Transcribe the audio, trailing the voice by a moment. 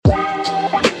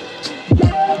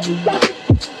Yo,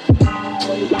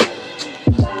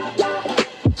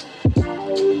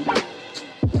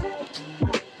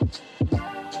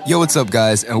 what's up,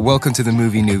 guys, and welcome to the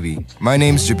Movie Newbie. My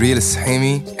name's Jibril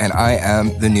Sahimi, and I am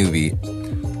the newbie.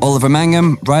 Oliver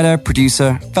Mangum, writer,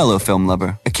 producer, fellow film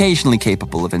lover, occasionally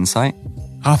capable of insight.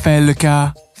 Raphael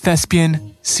Lucas,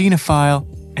 thespian, cinephile,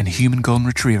 and human golden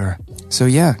retriever. So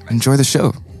yeah, enjoy the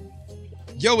show.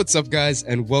 Yo, what's up, guys,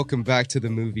 and welcome back to the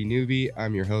Movie Newbie.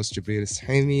 I'm your host, Jibril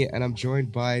Sahimi, and I'm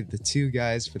joined by the two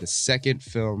guys for the second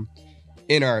film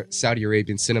in our Saudi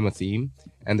Arabian cinema theme.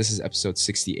 And this is episode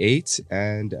 68.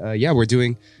 And we're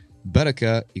doing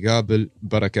Barakah, Igabul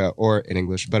Barakah, or in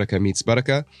English, Barakah meets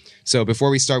Barakah. So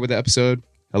before we start with the episode,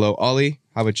 hello, Ollie.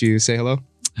 How about you say hello?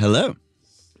 Hello.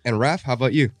 And Raf, how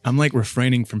about you? I'm like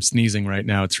refraining from sneezing right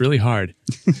now. It's really hard.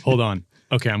 Hold on.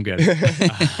 Okay, I'm good.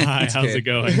 Hi, how's it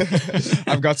going?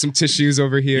 I've got some tissues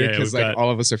over here because all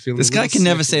of us are feeling. This guy can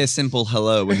never say a simple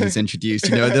hello when he's introduced.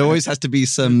 You know, there always has to be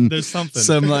some. There's something.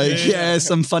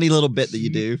 Some funny little bit that you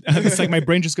do. It's like my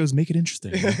brain just goes, make it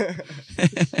interesting.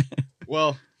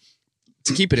 Well,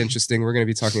 to keep it interesting, we're going to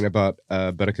be talking about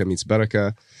Barakah meets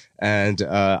Barakah. And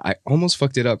I almost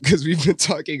fucked it up because we've been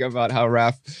talking about how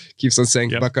Raf keeps on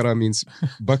saying Bakara means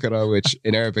Bakara, which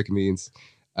in Arabic means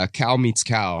cow meets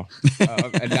cow.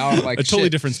 And now I'm like, a totally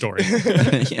different story.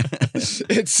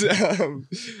 It's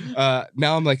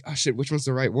now I'm like, oh shit, which one's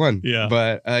the right one? Yeah.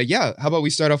 But how about we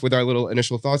start off with our little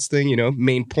initial thoughts thing, you know,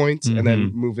 main point, and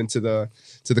then move into the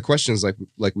questions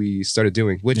like we started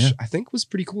doing, which I think was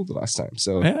pretty cool the last time.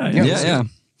 So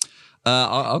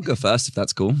I'll go first if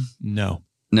that's cool. No.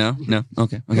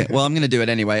 Okay. Well, I'm gonna do it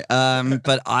anyway.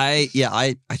 But I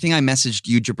think I messaged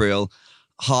you, Jabril,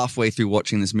 halfway through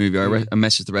watching this movie. I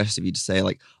messaged the rest of you to say,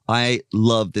 like, I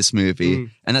love this movie.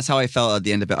 And that's how I felt at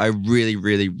the end of it. I really,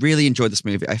 really, really enjoyed this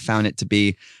movie. I found it to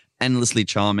be endlessly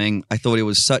charming. I thought it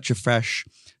was such a fresh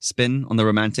spin on the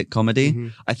romantic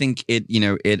comedy. I think it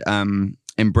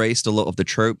embraced a lot of the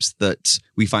tropes that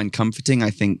we find comforting. I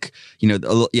think, a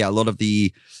lot of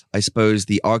the, I suppose,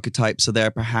 the archetypes are there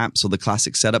perhaps, or the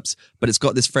classic setups, but it's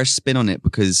got this fresh spin on it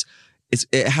because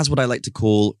it has what I like to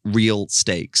call real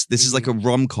stakes. This is like a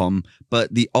rom-com,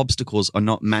 but the obstacles are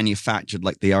not manufactured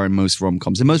like they are in most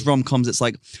rom-coms. In most rom-coms, it's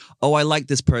like, oh, I like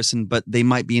this person, but they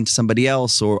might be into somebody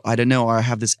else, or I don't know, or I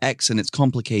have this ex and it's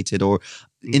complicated. Or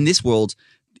in this world,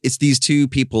 it's these two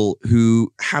people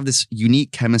who have this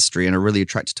unique chemistry and are really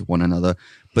attracted to one another,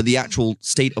 but the actual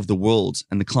state of the world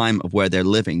and the climate of where they're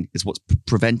living is what's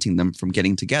preventing them from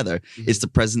getting together. It's the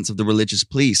presence of the religious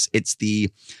police. It's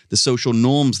the social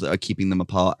norms that are keeping them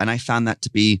apart. And I found that to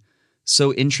be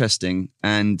so interesting.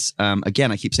 And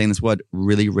again, I keep saying this word,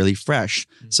 really, really fresh.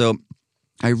 So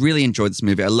I really enjoyed this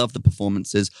movie. I love the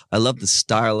performances. I love the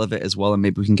style of it as well. And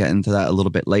maybe we can get into that a little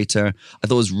bit later. I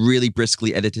thought it was really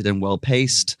briskly edited and well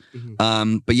paced.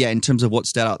 But yeah, in terms of what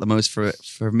stood out the most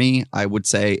for me, I would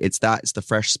say it's the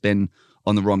fresh spin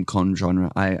on the rom-com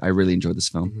genre. I really enjoyed this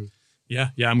film. Yeah,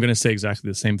 I'm going to say exactly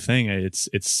the same thing. It's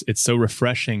so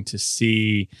refreshing to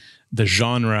see the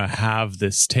genre have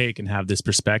this take and have this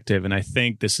perspective. And I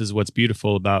think this is what's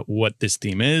beautiful about what this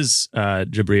theme is,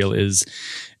 Jabril, is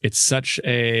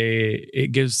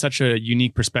it gives such a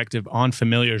unique perspective on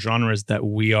familiar genres that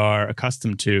we are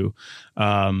accustomed to.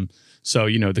 So,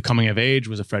 the coming of age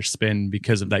was a fresh spin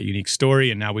because of that unique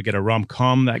story. And now we get a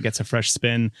rom-com that gets a fresh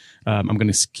spin. I'm going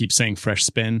to keep saying fresh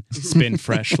spin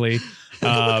freshly.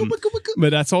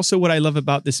 But that's also what I love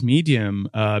about this medium,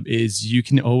 is you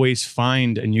can always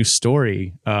find a new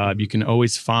story. You can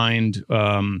always find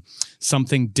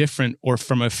something different, or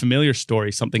from a familiar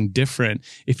story, something different.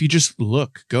 If you just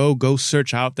look, go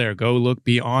search out there, go look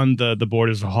beyond the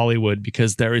borders of Hollywood,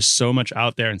 because there is so much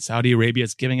out there, and Saudi Arabia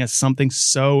is giving us something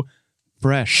so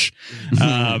fresh.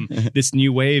 This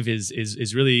new wave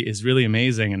is really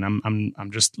amazing, and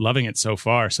I'm just loving it so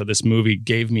far. So this movie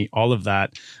gave me all of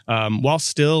that, while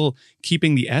still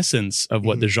keeping the essence of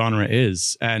what the genre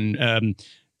is, and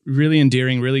really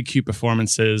endearing, really cute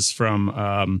performances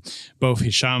from both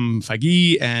Hisham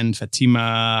Fagi and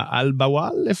Fatima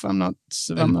Al-Bawal, if I'm not.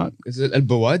 Is it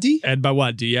Al-Bawadi?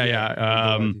 Al-Bawadi,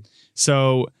 yeah.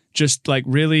 So just like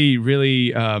really,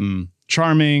 really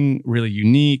charming, really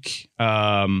unique,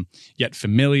 yet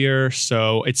familiar.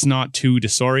 So it's not too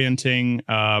disorienting.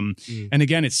 And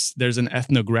again, there's an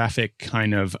ethnographic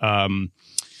kind of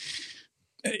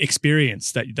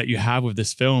experience that you have with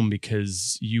this film,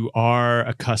 because you are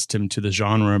accustomed to the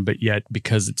genre, but yet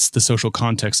because the social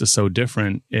context is so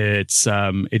different,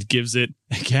 it gives it,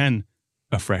 again,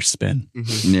 a fresh spin.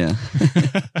 Yeah.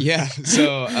 Yeah.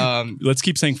 So Let's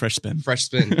keep saying fresh spin. fresh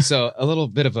spin. So a little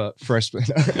bit of a fresh spin.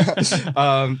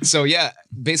 So yeah,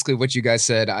 basically what you guys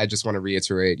said, I just want to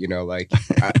reiterate, like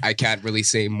I can't really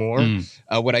say more.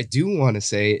 What I do want to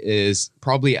say is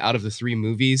probably out of the 3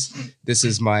 movies, this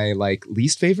is my like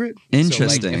least favorite.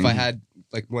 Interesting. So, like, if I had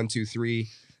like 1, 2, 3,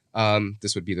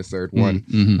 this would be the third one.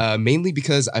 Mainly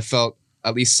because I felt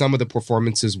at least some of the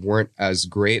performances weren't as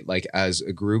great, like as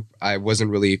a group. I wasn't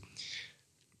really,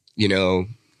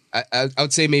 I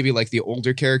would say maybe like the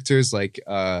older characters, like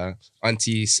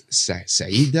Auntie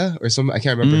Saida or something. I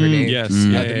can't remember her name. Yes. The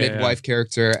midwife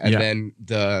character, and then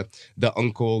the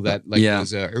uncle that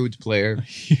was a oud player.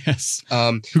 Yes.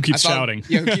 Who keeps shouting?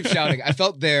 Yeah, who keeps shouting. I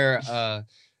felt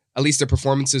at least their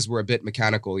performances were a bit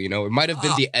mechanical, It might have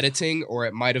been the editing, or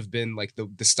it might have been like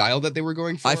the style that they were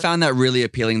going for. I found that really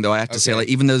appealing, though. I have to say, like,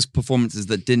 even those performances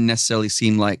that didn't necessarily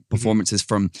seem like performances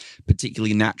from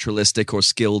particularly naturalistic or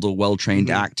skilled or well-trained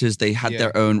actors, they had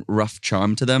their own rough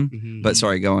charm to them. But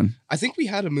sorry, go on. I think we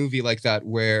had a movie like that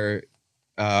where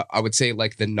I would say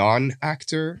like the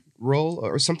non-actor role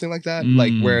or something like that,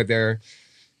 like where they're,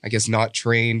 I guess, not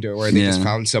trained, or they just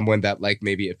found someone that like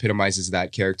maybe epitomizes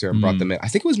that character and brought them in. I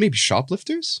think it was maybe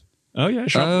Shoplifters. Oh yeah,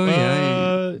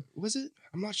 Was it?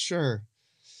 I'm not sure.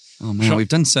 Oh man, we've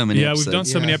done so many. Episodes. We've done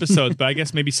so many episodes, but I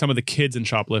guess maybe some of the kids in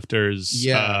Shoplifters,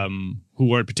 who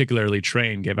weren't particularly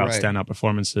trained, gave out standout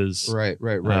performances. Right.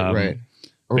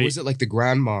 Or was it like the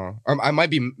grandma? I might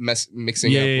be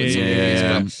mixing up with some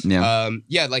movies.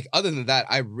 But, like other than that,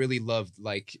 I really loved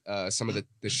like some of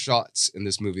the shots in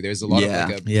this movie. There's a lot of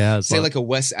like a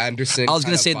Wes Anderson. I was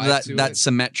going to say that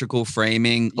symmetrical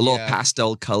framing, a lot of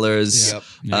pastel colors, a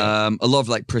lot of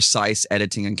like precise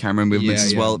editing and camera movements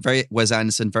as well. Very Wes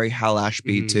Anderson, very Hal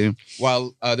Ashby too.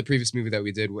 While the previous movie that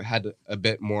we did had a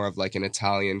bit more of like an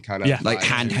Italian kind of like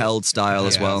handheld style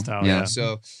as well.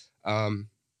 So.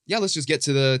 Let's just get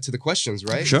to the questions,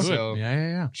 right? Sure. So,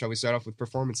 yeah. Shall we start off with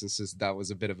performances? Since that was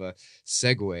a bit of a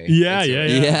segue.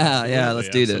 Yeah. Let's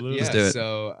do it. Let's do it.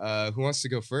 So, who wants to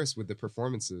go first with the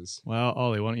performances? Well,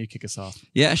 Ollie, why don't you kick us off?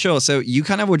 Yeah, sure. So you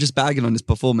kind of were just bagging on his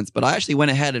performance, but I actually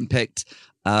went ahead and picked.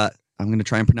 I'm going to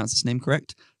try and pronounce his name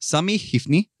correct. Sami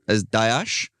Hifni as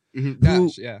Daesh.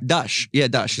 Daesh, yeah. Daesh. Yeah,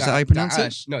 Daesh. Is that how you pronounce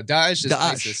it? No, Daesh is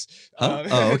ISIS.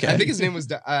 Okay. I think his name was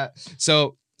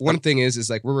so. One thing is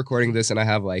like we're recording this and I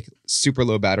have like super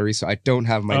low battery, so I don't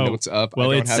have my notes up.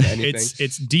 Well, I don't have anything.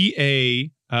 It's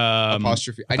DA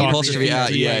apostrophe. I think it was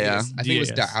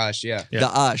Daesh. Yeah.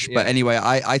 Daesh. But anyway,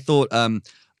 I thought.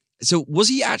 So was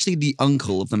he actually the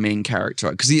uncle of the main character?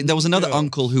 Because there was another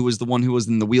uncle who was the one who was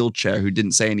in the wheelchair who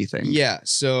didn't say anything. Yeah,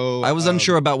 so I was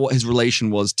unsure about what his relation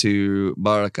was to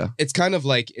Barakah. It's kind of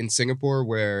like in Singapore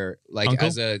where like uncle?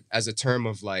 as a term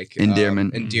of like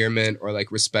endearment or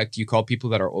like respect, you call people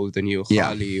that are older than you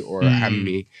Khali or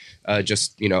Ammi,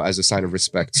 just as a sign of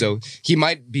respect. So he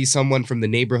might be someone from the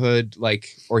neighborhood,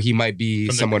 like, or he might be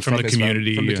someone from the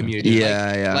community. From the community.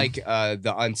 Like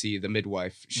the auntie, the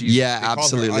midwife.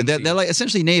 Absolutely. They're like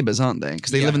essentially neighbors, aren't they?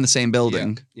 Because they live in the same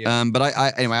building. But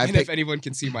I if anyone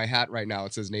can see my hat right now,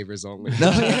 it says neighbors only.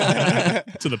 To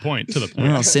the point.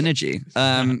 Oh, synergy.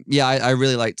 I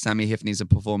really liked Sami Hifni's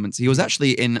performance. He was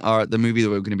actually in the movie that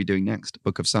we're going to be doing next,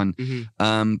 Book of Sun.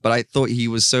 But I thought he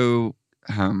was so.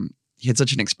 He had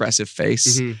such an expressive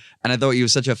face, and I thought he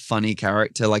was such a funny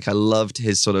character. Like I loved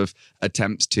his sort of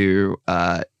attempts to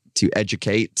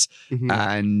educate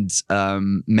and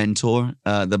mentor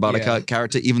the Barakah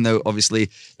character, even though obviously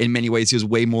in many ways he was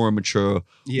way more immature,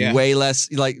 way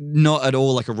less like not at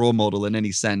all like a role model in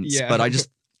any sense. But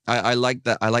I like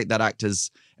that. I like that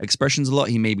actor's expressions a lot.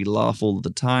 He made me laugh all the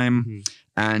time.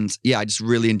 And I just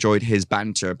really enjoyed his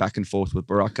banter back and forth with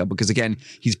Barakah because, again,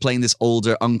 he's playing this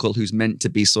older uncle who's meant to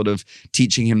be sort of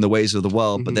teaching him the ways of the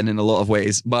world. But then in a lot of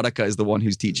ways, Barakah is the one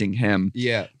who's teaching him.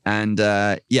 Yeah. And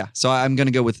so I'm going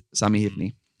to go with Sami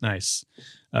Hifni. Nice.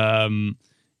 I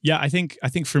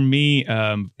think for me,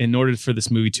 in order for this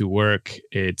movie to work,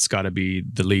 it's got to be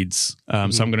the leads. So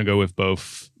I'm going to go with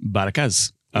both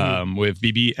Barakahs. With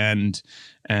Bibi and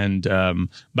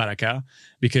Barakah,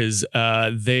 because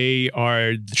they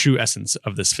are the true essence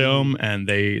of this film, and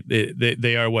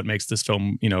they are what makes this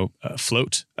film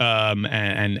float.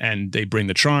 And they bring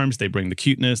the charms, they bring the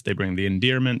cuteness, they bring the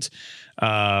endearment.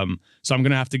 So I'm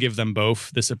going to have to give them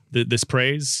both this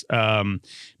praise,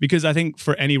 because I think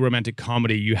for any romantic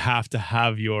comedy, you have to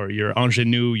have your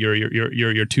ingenue,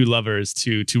 your two lovers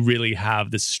to really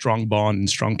have this strong bond and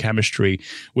strong chemistry,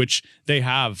 which they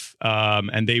have,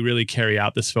 and they really carry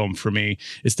out this film for me.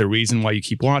 It's the reason why you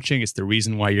keep watching. It's the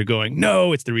reason why you're going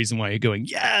no. It's the reason why you're going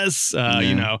yes.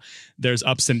 You know, there's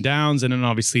ups and downs, and then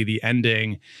obviously the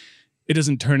ending. It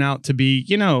doesn't turn out to be,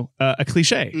 you know, a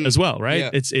cliche as well, right? Yeah.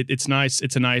 It's nice.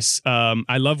 It's a nice.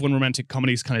 I love when romantic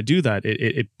comedies kind of do that.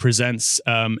 It presents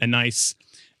a nice,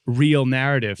 real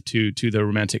narrative to the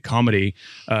romantic comedy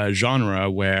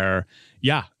genre where.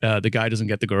 Yeah, the guy doesn't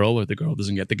get the girl or the girl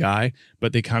doesn't get the guy,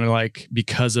 but they kind of like,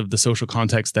 because of the social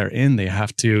context they're in, they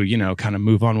have to, you know, kind of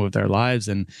move on with their lives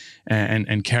and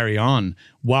carry on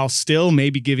while still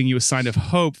maybe giving you a sign of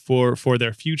hope for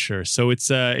their future. So it's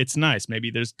nice.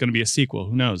 Maybe there's going to be a sequel.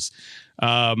 Who knows?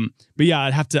 But yeah, I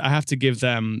have to give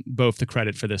them both the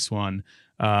credit for this one.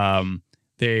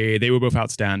 They were both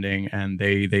outstanding, and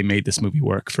they made this movie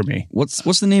work for me.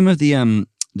 What's the name of the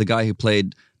guy who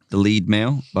played the lead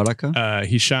male, Barakah?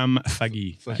 Hisham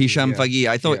Fagi. Fagi.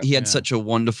 I thought he had such a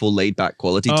wonderful laid-back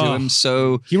quality to him.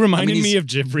 So he reminded me of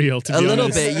Jibril, to be honest. A little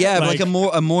bit, yeah, like a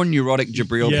more neurotic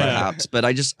Jibril, perhaps. But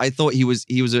I thought he was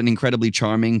an incredibly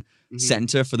charming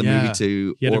center for the movie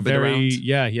to orbit around.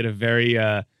 Yeah, he had a very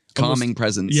calming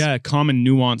presence. Yeah, calm and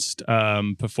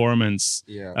nuanced performance.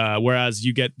 Yeah. Whereas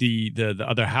you get the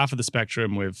other half of the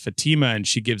spectrum with Fatima, and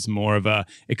she gives more of a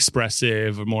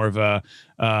expressive, more of a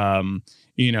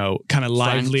you know, kind of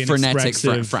lively and frenetic,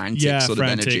 expressive, frantic sort of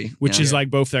energy, which is like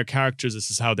both their characters. This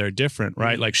is how they're different,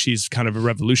 right? Like she's kind of a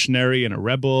revolutionary and a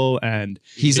rebel, and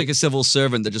he's like a civil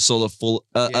servant that just sort of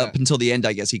up until the end,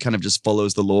 I guess he kind of just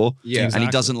follows the law, and he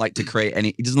doesn't like to create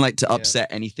any. He doesn't like to upset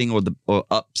anything or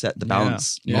upset the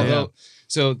balance. Although,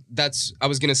 so that's I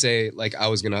was gonna say, like I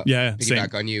was gonna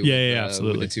piggyback on you,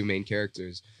 absolutely, with the two main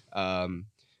characters,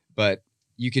 but.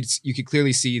 You could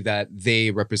clearly see that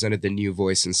they represented the new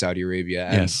voice in Saudi Arabia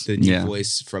and the new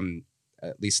voice from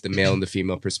at least the male and the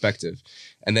female perspective.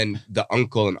 And then the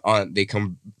uncle and aunt, they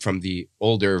come from the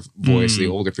older voice, the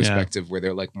older perspective where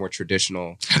they're like more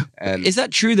traditional. And is that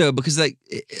true though? Because like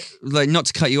not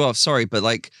to cut you off, sorry, but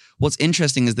like what's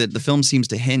interesting is that the film seems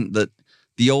to hint that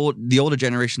the older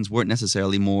generations weren't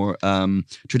necessarily more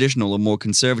traditional or more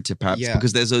conservative, perhaps,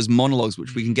 because there's those monologues,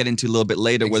 which we can get into a little bit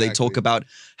later, where they talk about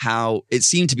how it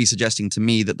seemed to be suggesting to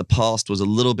me that the past was a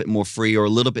little bit more free or a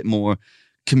little bit more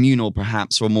communal,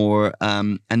 perhaps, or more.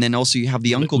 And then also you have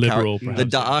the uncle character, the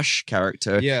Daesh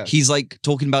character. Yeah. He's like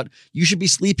talking about you should be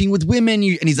sleeping with women,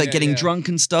 and he's like getting drunk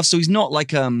and stuff. So he's not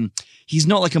like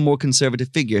a more conservative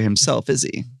figure himself, is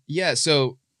he? Yeah.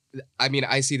 So. I mean,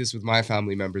 I see this with my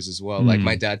family members as well. Like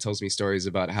my dad tells me stories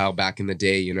about how back in the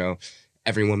day, you know,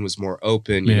 everyone was more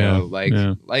open, you know, like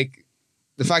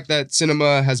the fact that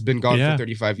cinema has been gone for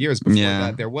 35 years. Before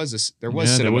that, there was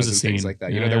cinemas and things like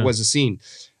that. You know, there was a scene.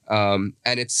 And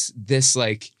it's this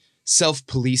like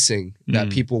self-policing that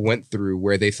people went through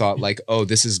where they thought like, oh,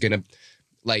 this is going to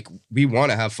like, we want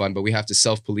to have fun, but we have to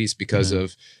self-police because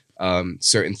of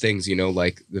certain things, you know,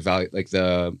 like the value, like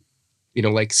the, you know,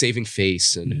 like saving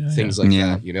face and things like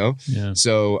that, you know? Yeah.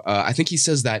 So I think he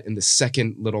says that in the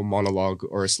second little monologue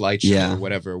or a slideshow or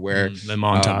whatever, where the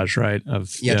montage, right?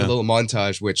 Of the little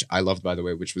montage, which I loved, by the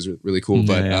way, which was really cool.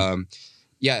 But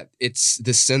it's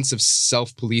this sense of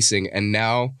self-policing. And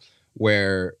now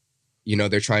where, you know,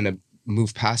 they're trying to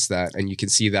move past that. And you can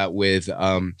see that with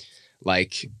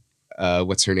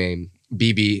what's her name?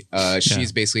 Bibi,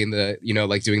 she's basically in the, you know,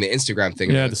 like doing the Instagram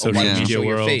thing. Yeah, the social media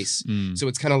world. Your face. So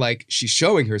it's kind of like she's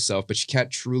showing herself, but she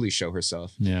can't truly show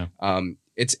herself. Yeah.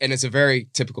 It's a very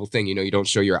typical thing. You know, you don't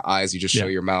show your eyes, you just show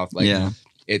your mouth. Like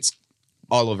it's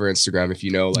all over Instagram, if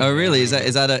you know. Like, oh, really? Is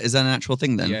that an actual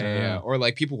thing then? Yeah. Or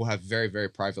like people will have very, very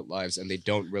private lives and they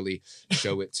don't really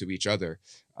show it to each other.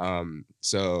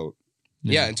 So.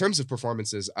 Yeah, in terms of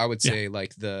performances, I would say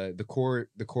like the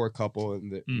core couple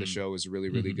in the show is really,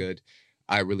 really good.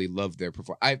 I really loved their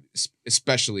performance.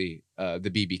 Especially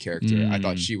the Bibi character. I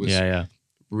thought she was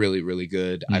really, really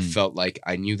good. I felt like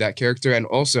I knew that character, and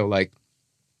also like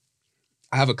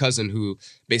I have a cousin who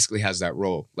basically has that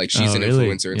role. Like she's an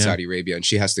influencer in Saudi Arabia, and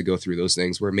she has to go through those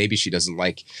things where maybe she doesn't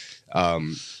like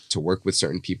to work with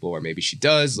certain people, or maybe she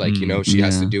does. Like you know, she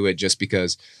has to do it just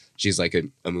because. She's like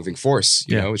a moving force,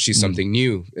 you know. She's something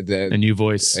new, a new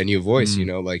voice, you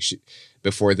know. Like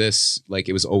before this, like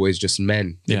it was always just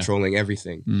men controlling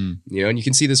everything, you know. And you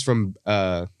can see this from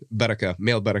male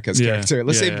Barakah's character.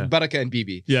 Let's say Barakah and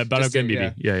Bibi. Yeah, Barakah and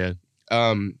Bibi. Yeah.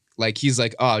 like he's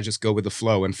like, oh, I'll just go with the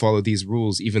flow and follow these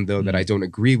rules, even though that I don't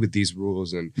agree with these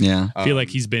rules. And I feel like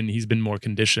he's been more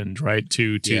conditioned, right,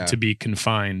 to be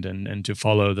confined and to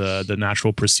follow the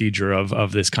natural procedure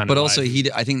of this kind but of. But also,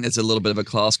 I think there's a little bit of a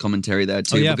class commentary there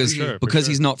too, because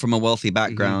he's not from a wealthy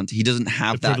background. He doesn't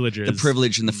have the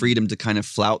privilege and the freedom to kind of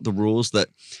flout the rules that.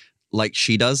 Like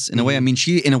she does in a way. I mean,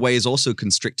 she in a way is also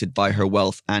constricted by her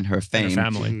wealth and her fame. And her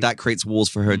family. That creates walls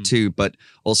for her too. But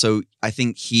also, I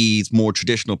think he's more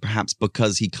traditional, perhaps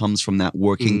because he comes from that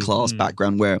working class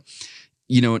background where,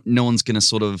 no one's going to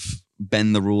sort of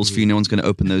bend the rules for you. No one's going to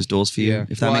open those doors for you.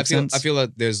 If that makes sense. I feel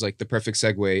like there's like the perfect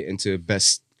segue into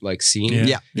best like scene.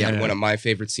 And one of my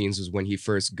favorite scenes was when he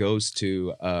first goes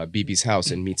to Bibi's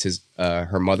house and meets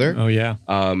her mother. Oh yeah.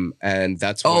 And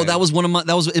that's that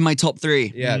was in my top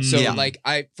 3. Yeah. So like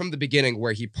from the beginning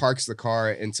where he parks the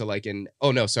car into like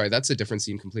that's a different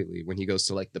scene completely when he goes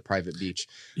to like the private beach.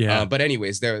 Yeah. But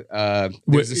anyways, is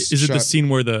it the scene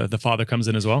where the father comes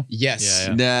in as well? Yes.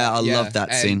 I love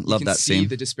that scene. Love that scene. See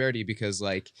the disparity because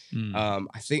like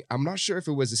I'm not sure if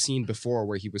it was a scene before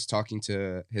where he was talking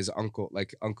to his uncle,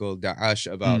 like Uncle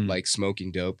Da'ash, about like smoking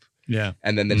dope. Yeah.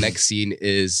 And then the next scene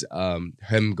is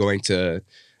him going to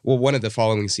one of the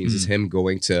following scenes is him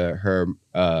going to her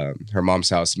mom's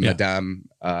house, Madame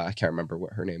I can't remember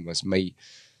what her name was,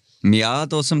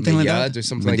 Miad or something like that. Or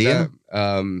something like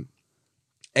that.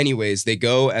 Anyways, they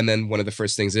go, and then one of the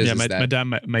first things is that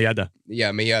Madame Mayada.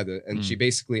 Yeah, Mayada. And she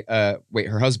basically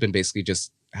her husband basically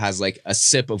just has like a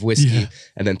sip of whiskey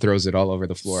and then throws it all over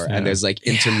the floor. And there's like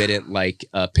intermittent like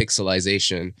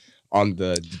pixelization on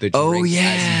the drink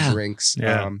as he drinks.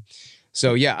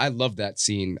 So I love that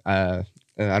scene.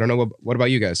 I don't know what about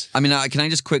you guys? I mean, can I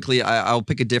just quickly? I'll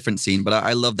pick a different scene, but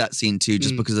I love that scene too,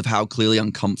 just because of how clearly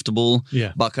uncomfortable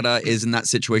Barakah is in that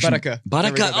situation.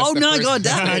 Barakah. Oh no, God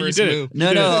damn it! You did it.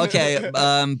 No, okay.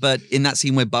 But in that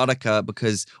scene with Barakah,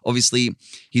 because obviously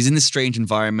he's in this strange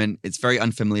environment, it's very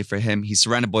unfamiliar for him. He's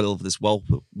surrounded by all of this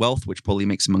wealth, which probably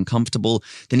makes him uncomfortable.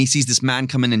 Then he sees this man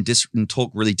come in and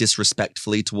talk really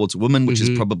disrespectfully towards a woman, which is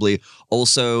probably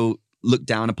also looked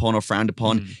down upon or frowned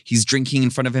upon. He's drinking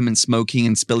in front of him and smoking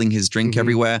and spilling his drink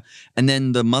everywhere. And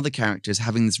then the mother character is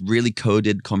having this really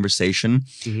coded conversation.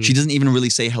 She doesn't even really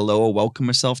say hello or welcome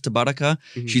herself to Barakah.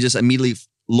 She just immediately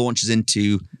launches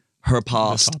into her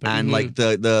past and like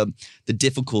the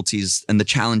difficulties and the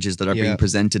challenges that are being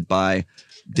presented by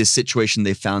this situation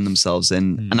they found themselves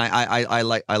in. And I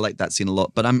like that scene a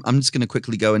lot. But I'm just going to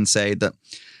quickly go and say that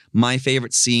my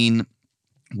favorite scene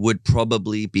would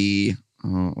probably be.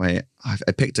 Oh wait,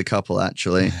 I picked a couple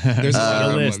actually. There's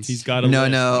a list. He's got a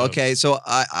list. No. Okay, so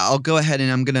I'll go ahead and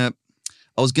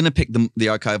I was gonna pick the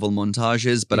archival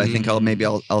montages, but I think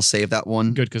I'll save that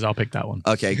one. Good, because I'll pick that one.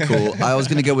 Okay, cool. I was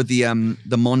gonna go with the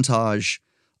montage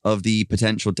of the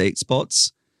potential date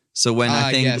spots. So when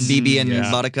I think Bibi and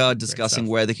Barakah are discussing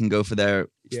where they can go for their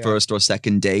first or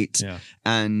second date,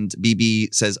 and Bibi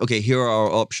says, okay, here are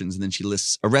our options, and then she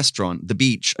lists a restaurant, the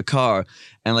beach, a car,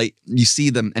 and like you see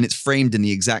them and it's framed in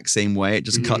the exact same way. It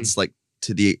just cuts like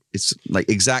it's like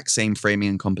exact same framing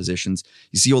and compositions.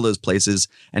 You see all those places,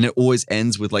 and it always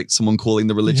ends with like someone calling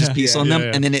the religious piece on them,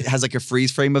 and then it has like a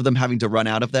freeze frame of them having to run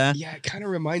out of there. Yeah, it kind of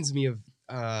reminds me of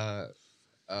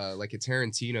like a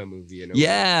Tarantino movie,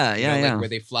 like where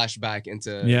they flash back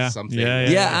into something.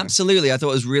 Yeah, absolutely. I thought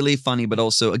it was really funny, but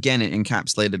also again it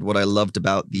encapsulated what I loved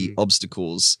about the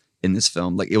obstacles in this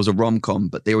film. Like it was a rom-com,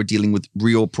 but they were dealing with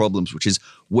real problems, which is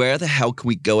where the hell can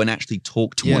we go and actually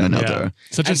talk to one another?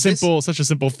 Such a simple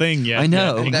thing. Yeah, I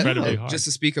know. Incredibly hard. Just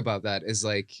to speak about that is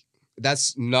like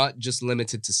that's not just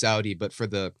limited to Saudi, but for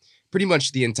the pretty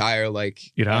much the entire like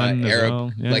Iran,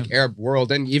 Arab like Arab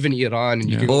world, and even Iran, and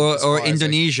you can go or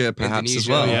Indonesia as perhaps as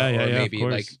well. Or maybe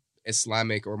like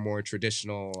Islamic or more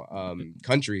traditional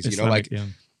countries. Islamic,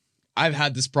 I've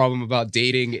had this problem about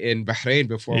dating in Bahrain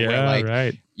before, where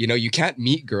like you can't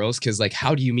meet girls because like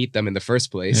how do you meet them in the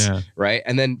first place, right?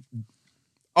 And then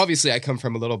obviously I come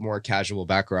from a little more casual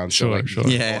background, so I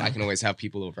can always have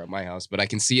people over at my house, but I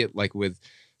can see it like with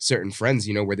certain friends,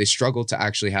 where they struggle to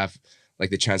actually have like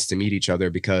the chance to meet each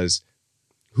other because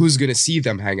who's going to see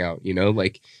them hang out,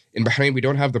 like in Bahrain, we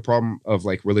don't have the problem of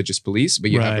like religious police,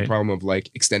 but you have the problem of like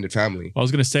extended family. Well, I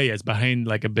was going to say, is Bahrain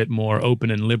like a bit more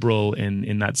open and liberal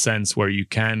in that sense where you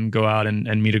can go out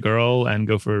and meet a girl and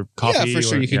go for coffee? Yeah, for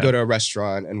sure. You could go to a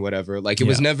restaurant and whatever. Like it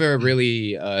was never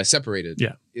really separated.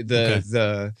 Yeah.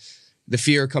 The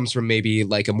fear comes from maybe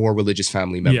like a more religious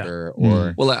family member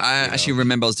or... Well, I actually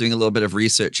remember I was doing a little bit of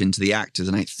research into the actors,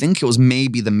 and I think it was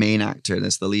maybe the main actor,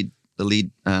 that's the lead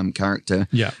character,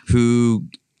 who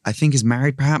I think is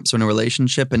married perhaps or in a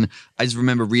relationship. And I just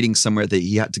remember reading somewhere that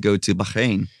he had to go to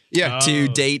Bahrain to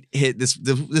date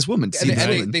this woman. To see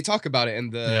and they talk about it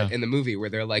in the movie where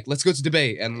they're like, let's go to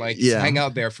Dubai and hang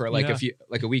out there for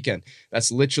a weekend.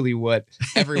 That's literally what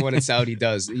everyone in Saudi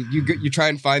does. You try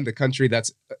and find the country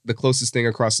that's the closest thing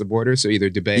across the border. So either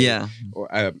Dubai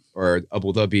or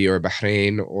Abu Dhabi or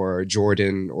Bahrain or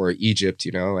Jordan or Egypt,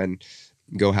 and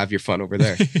go have your fun over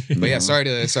there. But sorry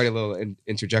a little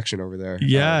interjection over there.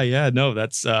 No,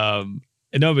 that's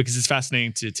because it's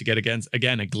fascinating to get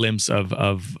again a glimpse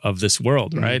of this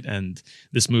world, right? And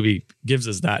this movie gives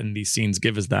us that, and these scenes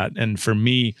give us that. And for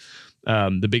me,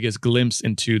 the biggest glimpse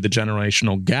into the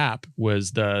generational gap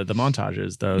was the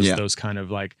montages, those kind of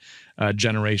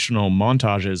generational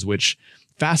montages, which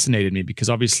fascinated me because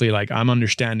obviously I'm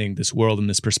understanding this world and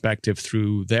this perspective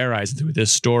through their eyes, through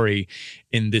this story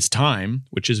in this time,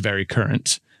 which is very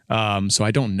current. So I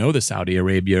don't know the Saudi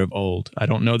Arabia of old. I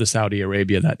don't know the Saudi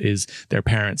Arabia that is their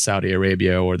parents' Saudi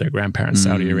Arabia or their grandparents'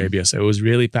 Saudi Arabia. So it was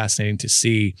really fascinating to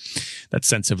see that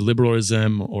sense of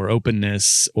liberalism or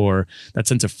openness or that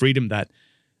sense of freedom that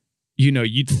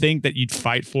you'd think that you'd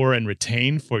fight for and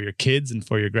retain for your kids and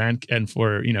for your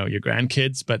your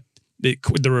grandkids, but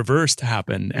the reverse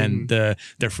happened, and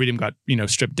their freedom got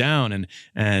stripped down,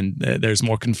 and there's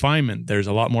more confinement. There's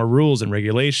a lot more rules and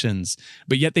regulations,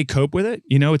 but yet they cope with it.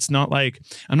 It's not like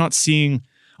I'm not seeing.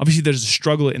 Obviously, there's a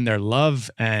struggle in their love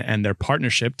and their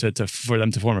partnership for them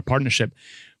to form a partnership,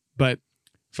 but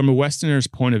from a Westerner's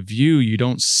point of view, you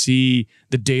don't see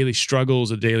the daily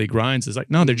struggles, the daily grinds. It's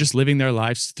no, they're just living their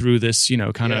lives through this,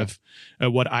 kind of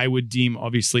what I would deem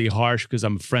obviously harsh because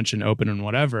I'm French and open and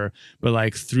whatever,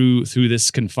 but through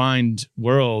this confined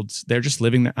world, they're just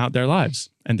living out their lives.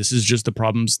 And this is just the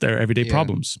problems, their everyday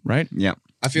problems, right? Yeah.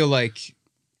 I feel like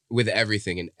with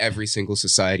everything in every single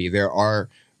society, there are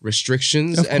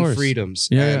restrictions and freedoms.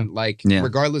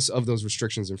 Regardless of those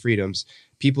restrictions and freedoms,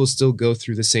 people still go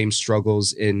through the same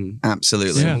struggles in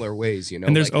similar ways,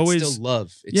 And there's always it's still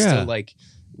love. It's still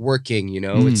working,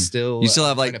 it's still you still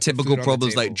have typical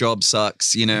problems like job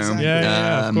sucks, Exactly.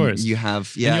 Of course. You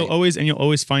have and you'll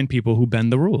always find people who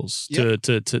bend the rules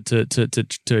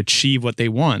to achieve what they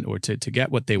want or to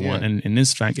get what they want. And in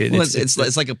this fact,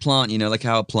 it's like a plant, like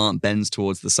how a plant bends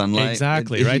towards the sunlight.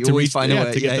 Exactly, right? You always find a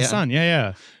way to get the sun.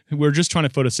 We're just trying to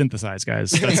photosynthesize,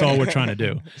 guys. That's all we're trying to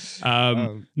do.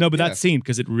 That scene,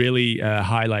 because it really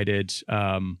highlighted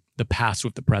the past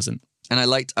with the present. And I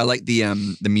liked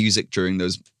the music during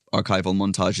those archival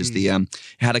montages. It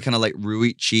had a kind of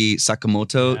Ruichi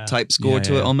Sakamoto type score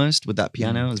to it almost with that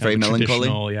piano. It was very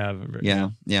melancholy.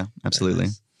 Yeah, absolutely.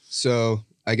 Nice. So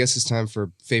I guess it's time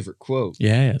for favorite quote.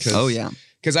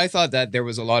 Because I thought that there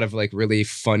was a lot of really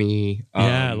funny,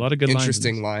 a lot of good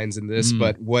interesting lines in this.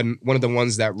 But one of the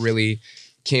ones that really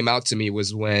came out to me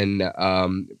was when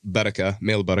Barakah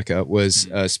was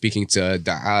speaking to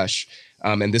Daesh.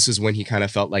 And this is when he kind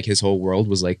of felt like his whole world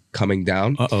was coming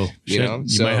down. You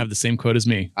might have the same quote as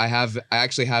me. I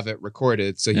actually have it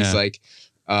recorded. So he's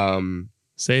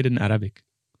say it in Arabic.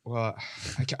 Well,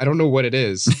 I don't know what it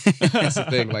is. That's the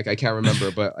thing. I can't remember,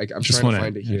 but I'm trying to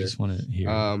find it here. I just want to hear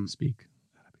speak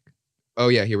Arabic. Oh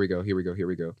yeah, here we go.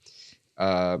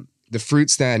 The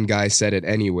fruit stand guy said it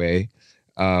anyway.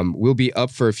 We'll be up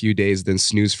for a few days, then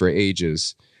snooze for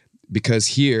ages, because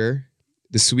here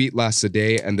the sweet lasts a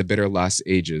day and the bitter lasts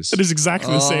ages. That is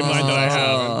exactly the same line that I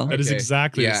have. That is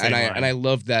exactly the same line. And I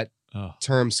love that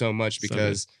term so much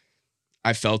because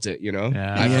I felt it,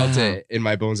 I felt it in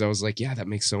my bones. I was like, yeah, that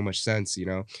makes so much sense,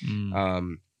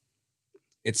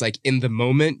 It's in the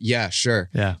moment, sure.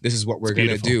 Yeah. This is what we're going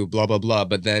to do, blah, blah, blah.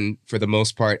 But then for the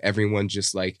most part, everyone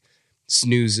just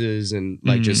snoozes and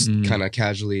just kind of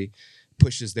casually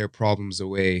pushes their problems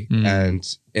away,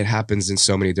 and it happens in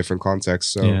so many different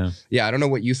contexts. So I don't know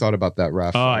what you thought about that,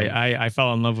 Raf. I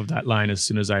fell in love with that line as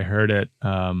soon as I heard it,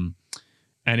 and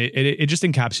it just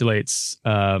encapsulates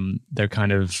their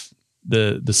kind of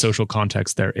the social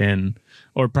context they're in,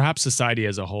 or perhaps society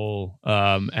as a whole,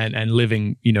 and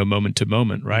living moment to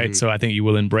moment, right? So I think you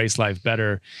will embrace life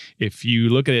better if you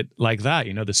look at it like that.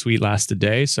 The sweet lasts a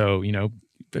day, so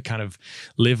kind of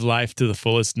live life to the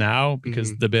fullest now,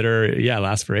 because the bitter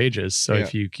lasts for ages. So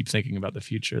if you keep thinking about the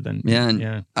future, then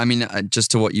I mean,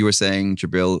 just to what you were saying,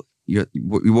 Jabril,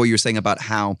 what you were saying about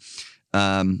how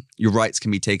your rights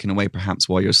can be taken away perhaps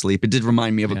while you're asleep. It did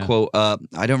remind me of a quote.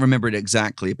 I don't remember it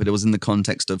exactly, but it was in the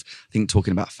context of, I think,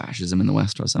 talking about fascism in the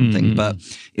West or something. But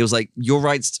it was your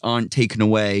rights aren't taken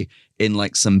away in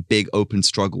some big open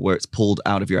struggle where it's pulled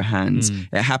out of your hands.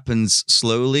 It happens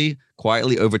slowly,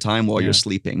 quietly over time while you're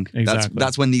sleeping. Exactly.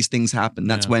 That's when these things happen.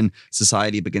 That's when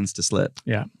society begins to slip.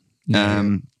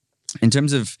 In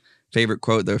terms of favorite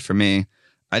quote, though, for me,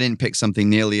 I didn't pick something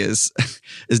nearly as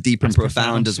deep and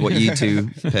profound as what you two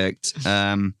picked.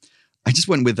 I just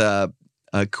went with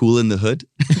 "Cool in the Hood."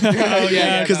 Oh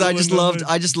yeah, Because I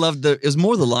just loved it was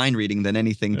more the line reading than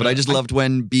anything, but I just loved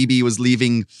when BB was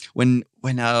leaving when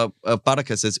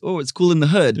Barakah says, "Oh, it's cool in the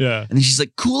hood," Yeah. and then she's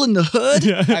like, "Cool in the hood,"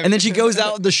 and then she goes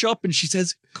out of the shop and she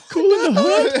says, "Cool in the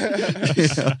hood."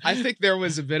 Yeah. I think there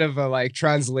was a bit of a like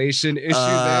translation issue there.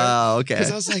 Oh, okay.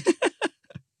 Because I was like,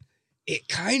 it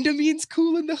kind of means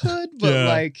cool in the hood, but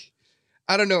like,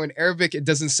 I don't know. In Arabic, it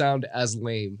doesn't sound as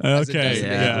lame as it does in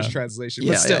the English translation.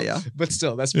 But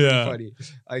still, that's pretty funny.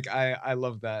 Like, I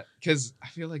love that because I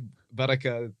feel like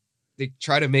Barakah, they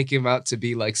try to make him out to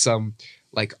be like some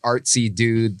like artsy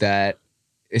dude that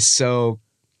is so,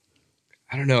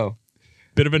 I don't know.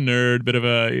 Bit of a nerd, bit of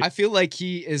a. I feel like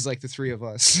he is like the three of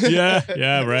us. Right.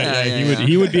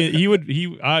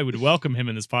 I would welcome him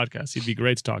in this podcast. He'd be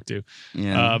great to talk to.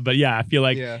 Yeah. But yeah, I feel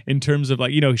like in terms of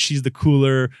like, she's the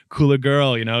cooler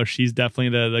girl, she's definitely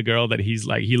the girl that he's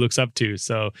like, he looks up to.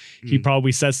 So he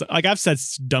probably says, like, I've said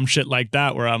dumb shit like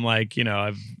that where I'm like,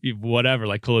 I've whatever,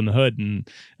 like cool in the hood. And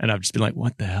I've just been like,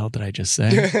 what the hell did I just say?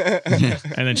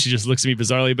 And then she just looks at me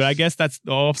bizarrely. But I guess that's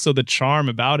also the charm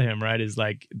about him, right? Is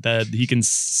like that he can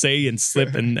say and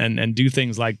slip and do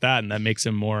things like that, and that makes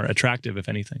him more attractive, if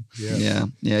anything. Yeah.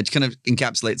 It kind of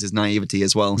encapsulates his naivety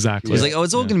as well. Exactly. He's like, oh,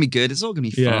 it's all going to be good. It's all going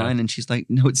to be fine. And she's like,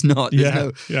 no, it's not.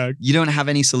 You don't have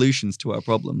any solutions to our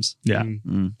problems. Yeah.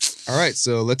 All right,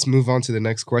 so let's move on to the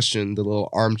next question. The little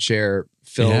armchair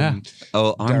film.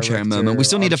 Oh, armchair moment. We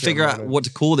still need to figure out what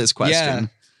to call this question.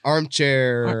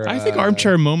 Armchair. I think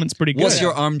armchair moment's pretty good. What's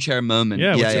your armchair moment?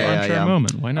 What's your armchair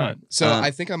moment? Why not? So I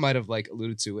think I might have like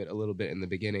alluded to it a little bit in the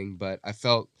beginning, but I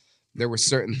felt there were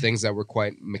certain things that were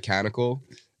quite mechanical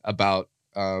about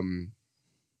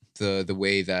the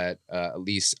way that at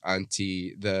least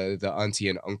the auntie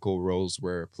and uncle roles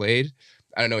were played.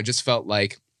 I don't know. It just felt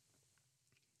like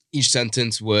each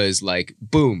sentence was like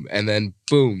boom and then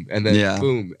boom and then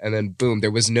boom and then boom. There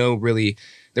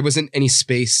wasn't any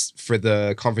space for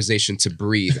the conversation to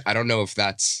breathe. I don't know if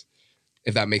that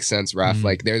makes sense, Raf.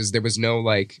 Like there was no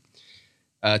like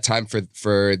time for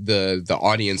the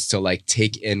audience to like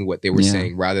take in what they were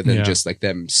saying rather than just like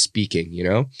them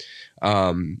speaking,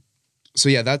 So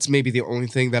yeah, that's maybe the only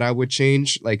thing that I would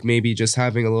change. Like maybe just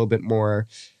having a little bit more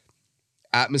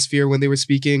atmosphere when they were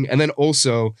speaking, and then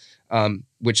also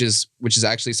which is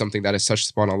actually something that is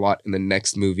touched upon a lot in the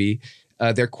next movie.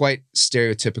 They're quite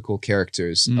stereotypical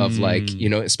characters of like,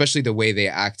 especially the way they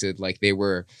acted. Like they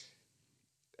were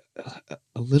a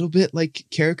little bit like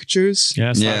caricatures.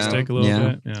 Yeah, slapstick a little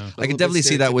bit. Yeah, I could definitely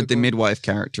see that with the midwife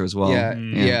character as well.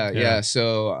 Yeah.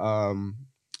 So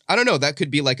I don't know. That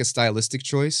could be like a stylistic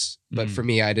choice, but for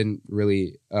me, I didn't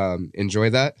really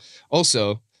enjoy that.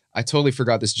 Also, I totally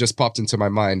forgot, this just popped into my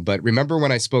mind, but remember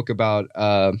when I spoke about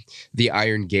The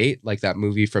Iron Gate, like that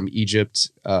movie from Egypt?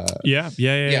 So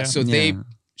they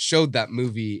showed that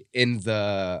movie in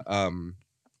the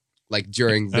like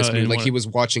during this movie, like he was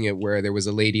watching it where there was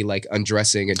a lady like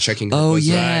undressing and checking her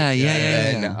bosom.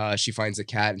 And she finds a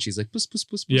cat and she's like puss puss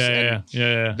puss puss.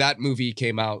 That movie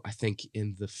came out, I think,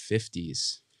 in the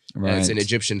 50s. Right. It's an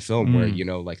Egyptian film where,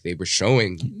 like they were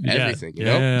showing everything,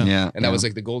 and that was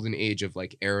like the golden age of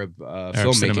like Arab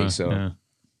filmmaking. Cinema,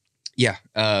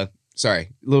 so sorry, a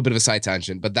little bit of a side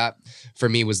tangent, but that for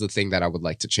me was the thing that I would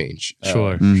like to change.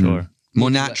 Sure. More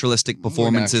naturalistic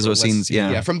performances or scenes.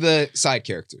 From the side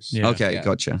characters. Okay,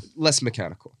 gotcha. Less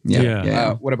mechanical.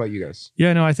 What about you guys?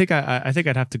 Yeah, no, I think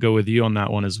I'd have to go with you on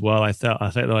that one as well. I thought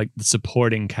like the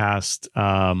supporting cast,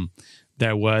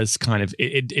 there was kind of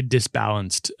it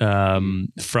disbalanced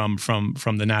from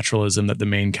the naturalism that the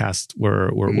main cast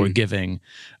were giving,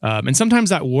 and sometimes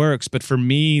that works, but for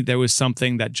me there was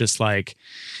something that just like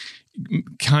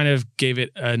kind of gave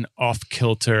it an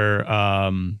off-kilter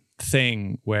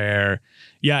thing where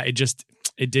it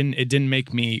didn't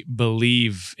make me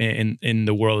believe in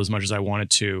the world as much as I wanted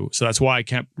to. So that's why I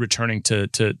kept returning to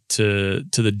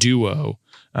the duo,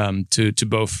 to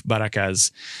both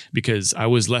Barakahs, because I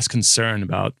was less concerned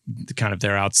about the kind of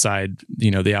their outside,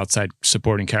 the outside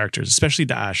supporting characters, especially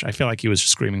Dash. I feel like he was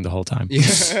screaming the whole time.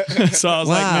 So I was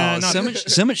like, man,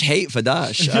 so much hate for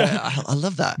Dash. I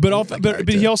love that. But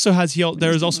he also has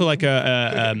there's also like he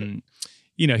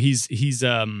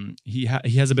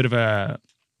has a bit of a.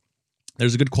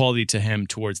 There's a good quality to him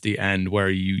towards the end where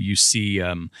you see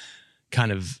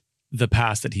kind of the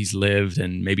past that he's lived,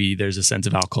 and maybe there's a sense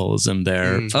of alcoholism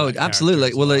there. Oh,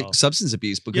 absolutely. Like substance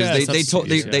abuse, because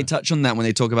they touch on that when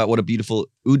they talk about what a beautiful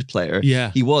oud player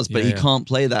he was, but he can't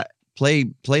play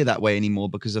play that way anymore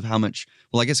because of how much.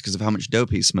 Well, I guess because of how much dope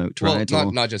he smoked, well, right?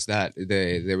 not just that.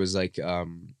 There was like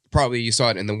probably you saw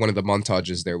it in one of the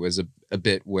montages. There was a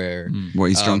bit where where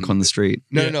he's drunk on the street.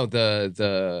 No.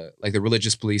 The like the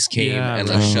religious police came and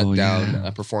like shut down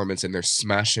a performance, and they're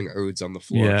smashing ouds on the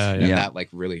floor. And that like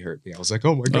really hurt me. I was like,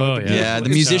 oh my god. The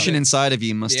musician inside of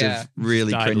you must have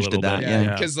really cringed at that.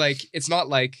 Yeah, because like it's not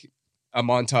like a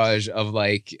montage of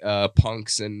like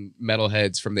punks and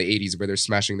metalheads from the 80s where they're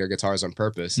smashing their guitars on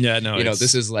purpose. Yeah, no, you know,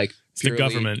 this is like the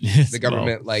government. The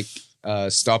government like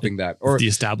stopping that, or the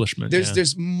establishment.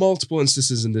 There's multiple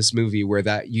instances in this movie where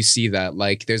that you see that.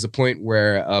 Like there's a point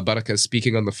where Barakah is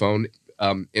speaking on the phone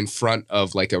in front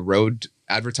of like a road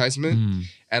advertisement,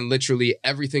 and literally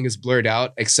everything is blurred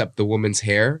out except the woman's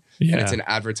hair, and it's an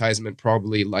advertisement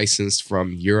probably licensed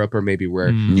from Europe or maybe where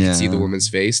you can see the woman's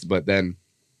face, but then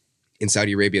in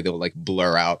Saudi Arabia, they'll like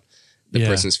blur out the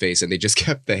person's face, and they just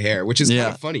kept the hair, which is kind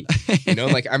of funny. You know,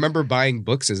 like I remember buying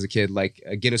books as a kid, like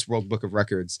a Guinness World Book of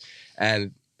Records.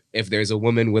 And if there's a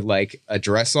woman with like a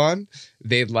dress on,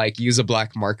 they'd like use a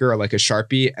black marker or like a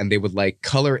Sharpie, and they would like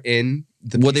color in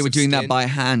the Well, they were doing that by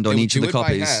hand on each of the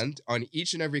copies. By hand on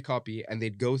each and every copy, and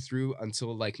they'd go through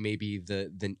until like maybe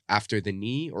the after the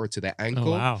knee or to the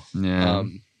ankle. Oh, wow.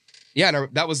 And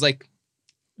that was like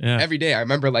every day. I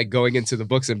remember like going into the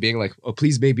books and being like, oh,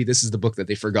 please, maybe this is the book that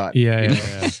they forgot.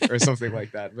 Or something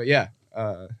like that. But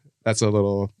that's a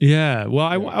little. Yeah. Well,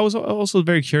 I was also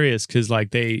very curious because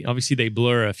like they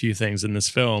blur a few things in this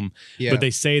film, but they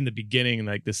say in the beginning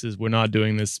like we're not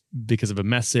doing this because of a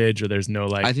message, or there's no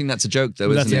like. I think that's a joke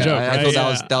though. Isn't it? Joke, I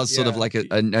thought that was sort of like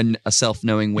a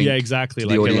self-knowing wink. Yeah, exactly.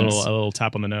 Like a little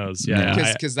tap on the nose. Yeah,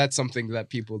 because that's something that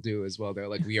people do as well. They're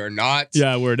like, we are not.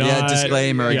 Yeah, we're not. Yeah,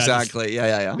 disclaimer. Exactly.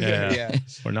 Yeah.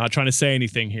 We're not trying to say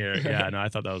anything here. Yeah, no, I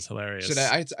thought that was hilarious.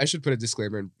 I should put a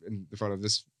disclair in front of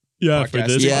this. Yeah, podcast. for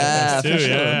this podcast too. For sure.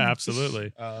 Yeah,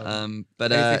 absolutely.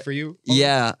 But anything for you?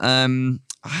 Yeah. So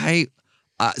I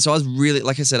was really,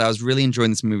 like I said, I was really enjoying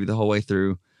this movie the whole way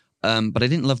through. But I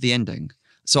didn't love the ending.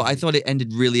 So I thought it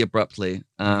ended really abruptly.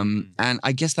 And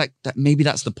I guess that maybe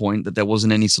that's the point, that there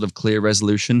wasn't any sort of clear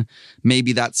resolution.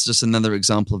 Maybe that's just another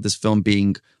example of this film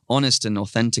being honest and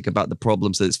authentic about the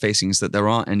problems that it's facing, is that there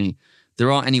aren't any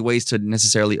ways to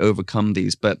necessarily overcome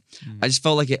these. But I just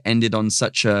felt like it ended on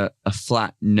such a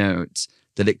flat note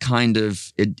that it kind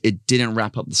of, it didn't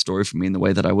wrap up the story for me in the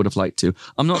way that I would have liked to.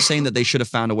 I'm not saying that they should have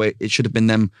found a way, it should have been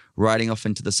them riding off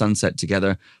into the sunset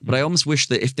together, but I almost wish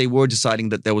that if they were deciding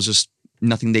that there was just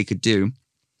nothing they could do,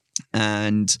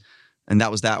 and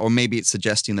that was that, or maybe it's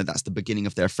suggesting that that's the beginning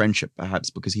of their friendship, perhaps,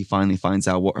 because he finally finds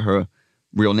out what her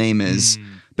real name is.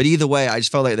 But either way, I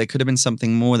just felt like there could have been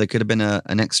something more. There could have been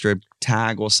an extra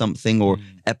tag or something, or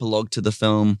epilogue to the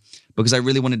film, because I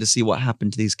really wanted to see what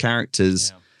happened to these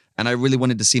characters. And I really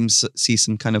wanted to see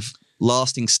some kind of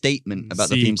lasting statement about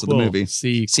the themes of the movie.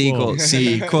 Sequel.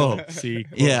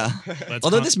 Yeah.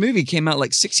 Although this movie came out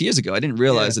like 6 years ago. I didn't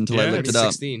realize until I looked it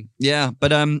up. 16. Yeah.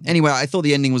 But anyway, I thought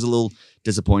the ending was a little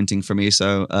disappointing for me.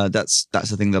 So that's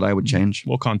the thing that I would change.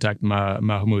 We'll contact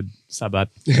Mahmoud Sabat.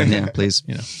 Yeah, please.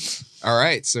 All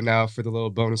right, so now for the little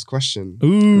bonus question.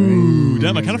 Ooh,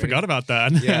 damn! I kind of forgot about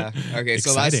that. Yeah. Okay.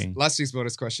 So last week's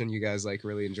bonus question, you guys like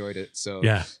really enjoyed it. So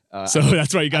yeah. So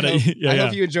that's why you got to. I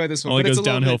hope you enjoy this one. Only but goes it's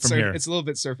a downhill bit from here. It's a little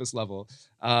bit surface level.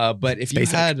 But if you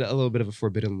had a little bit of a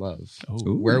forbidden love,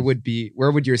 Ooh. where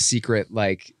would your secret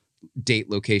like date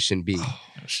location be? Oh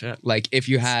shit! Like if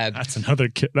you had. That's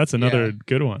another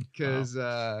good one. Because.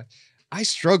 I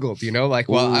struggled, like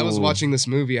while I was watching this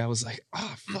movie, I was like,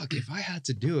 oh, fuck, if I had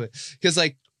to do it. Because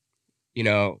like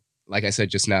I said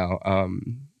just now,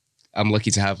 I'm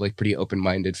lucky to have like a pretty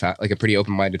open-minded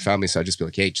family. So I'd just be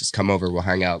like, hey, just come over. We'll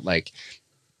hang out like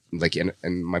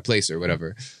in my place or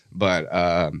whatever. But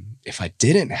if I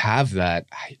didn't have that,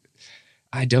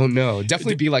 I don't know.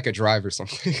 Definitely be like a drive or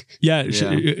something. Yeah.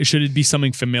 Should it be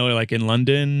something familiar like in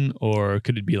London, or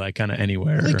could it be like kind of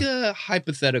anywhere? Like a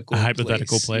hypothetical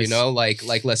place.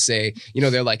 Like let's say,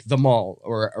 they're like the mall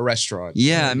or a restaurant.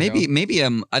 Yeah, maybe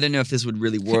I don't know if this would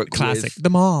really work Classic. The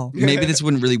mall. Maybe this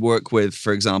wouldn't really work with,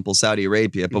 for example, Saudi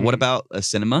Arabia, but what about a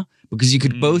cinema? Because you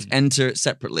could both enter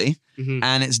separately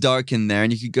and it's dark in there,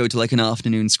 and you could go to like an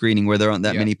afternoon screening where there aren't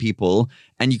that many people,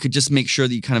 and you could just make sure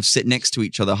that you kind of sit next to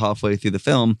each other halfway through the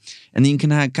film, and then you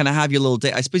can kind of have your little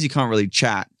date. I suppose you can't really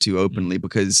chat too openly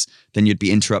because then you'd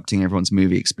be interrupting everyone's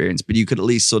movie experience, but you could at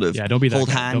least sort of hold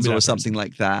hands or something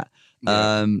like that.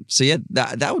 Yeah. So yeah,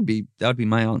 that would be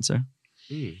my answer.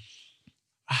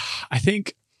 I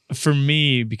think for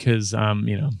me, because I'm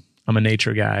a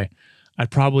nature guy, I'd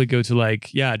probably go to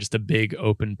like, just a big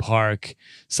open park,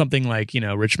 something like,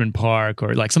 Richmond Park,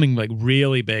 or like something like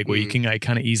really big where you can like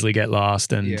kind of easily get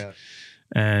lost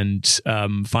and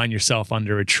find yourself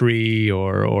under a tree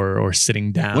or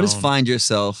sitting down. What does find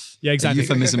yourself? Yeah, exactly. A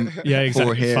euphemism exactly.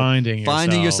 for here.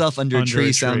 Finding yourself under a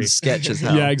tree sounds sketch as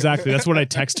hell. Yeah, exactly. That's what I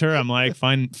text her. I'm like,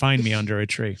 find me under a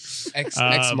tree. X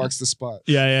marks the spot.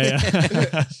 Yeah.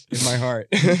 In my heart.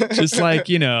 Just like,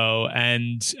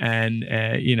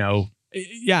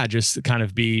 just kind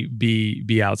of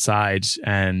be outside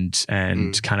and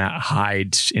kind of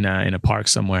hide in a park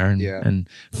somewhere and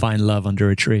find love under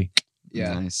a tree.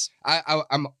 Yeah, nice.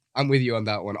 I'm with you on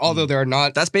that one. Although there are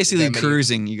not. That's basically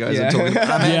cruising. You guys are talking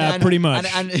about. Pretty much.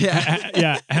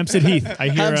 Hampstead Heath. I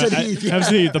hear Hampstead Heath.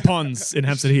 Hampstead Heath, the ponds in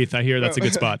Hampstead Heath. I hear that's a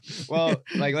good spot. Well,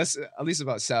 like let's at least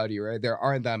about Saudi, right? There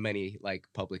aren't that many like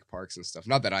public parks and stuff.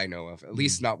 Not that I know of. At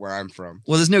least not where I'm from.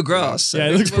 Well, there's no grass. So. Yeah,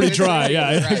 it looks pretty dry.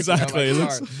 Right, Exactly. It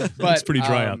looks pretty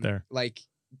dry out there. Like.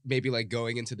 Maybe like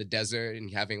going into the desert and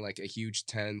having like a huge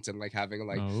tent and like having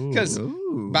like because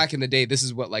back in the day this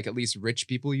is what like at least rich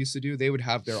people used to do. They would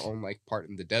have their own like part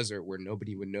in the desert where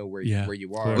nobody would know where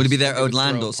you are. Would it be their own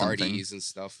land or something? Parties and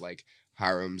stuff like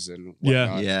harems and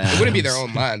whatnot. Yeah. It wouldn't be their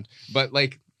own land, but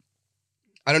like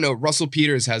I don't know. Russell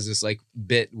Peters has this like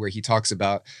bit where he talks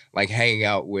about like hanging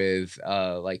out with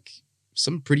like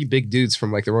some pretty big dudes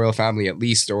from like the royal family at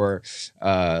least, or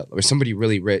somebody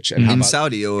really rich. And in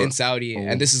Saudi.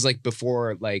 And this is like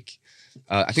before like,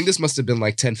 I think this must have been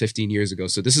like 10, 15 years ago.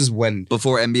 So this is when...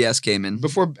 Before MBS came in.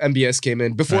 Before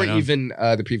even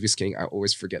the previous king. I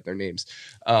always forget their names.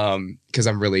 Because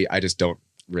I just don't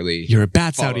really... You're a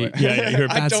bad Saudi. Yeah, you're a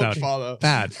bad I don't Saudi. follow.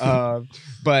 Bad.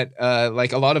 But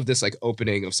like a lot of this like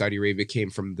opening of Saudi Arabia came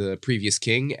from the previous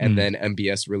king, and then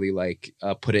MBS really like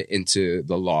put it into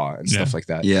the law and stuff like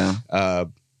that. Yeah.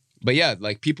 But yeah,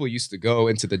 like people used to go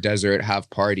into the desert, have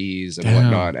parties and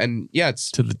whatnot, and it's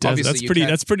to the desert.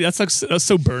 That's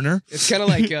so burner. It's kind of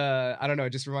like I don't know. It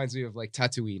just reminds me of like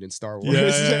Tatooine in Star Wars.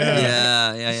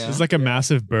 Yeah. There's like a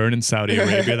massive burn in Saudi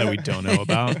Arabia that we don't know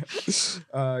about.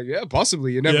 Yeah,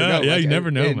 possibly. You never know. Yeah, like, you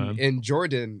never know, man. In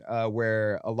Jordan,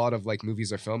 where a lot of like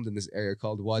movies are filmed in this area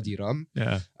called Wadi Rum,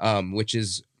 which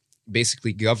is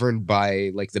basically governed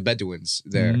by like the Bedouins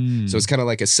there. So it's kind of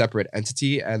like a separate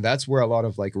entity, and that's where a lot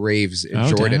of like raves in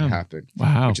Jordan happen.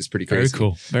 Wow. Which is pretty crazy.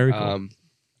 Very cool.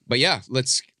 But yeah,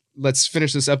 let's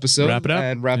finish this episode. Wrap it up.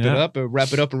 And wrap it up and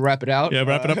wrap it out. Yeah,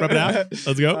 wrap it out.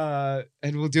 Let's go.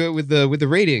 And we'll do it with the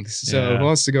ratings. So who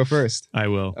wants to go first? I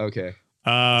will. Okay.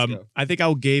 I think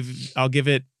I'll give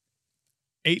it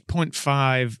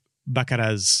 8.5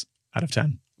 bakaras out of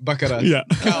 10. Bakaras. Yeah.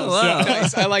 Wow.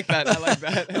 Nice. I like that.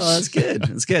 Oh, that's good.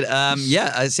 That's good.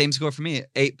 Same score for me.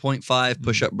 8.5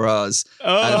 push-up bras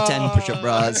out of 10 push-up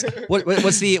bras.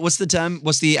 What's the term?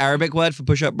 What's the Arabic word for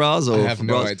push-up bras? Or I have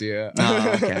no bras? idea.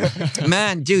 Oh, okay.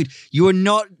 Man, dude, you are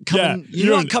not coming.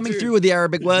 You're not coming through with the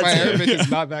Arabic words. My Arabic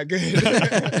is not that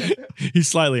good. He's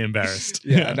slightly embarrassed.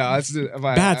 Yeah, no, it's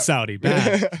bad Saudi.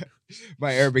 Bad.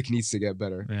 My Arabic needs to get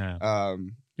better. Yeah.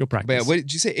 You'll practice. But yeah, what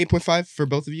did you say? 8.5 for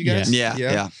both of you guys?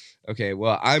 Yeah. Okay,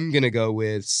 well, I'm gonna go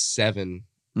with 7.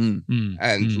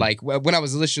 And like when I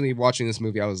was initially watching this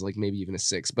movie, I was like maybe even a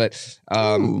 6. But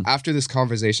after this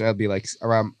conversation, I'd be like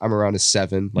I'm around a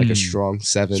 7, like a strong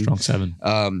 7. Strong 7.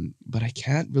 But I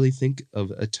can't really think of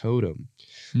a totem.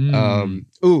 I'm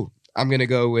gonna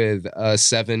go with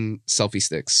 7 selfie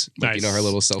sticks. Like Nice. you know her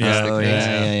little selfie stick things.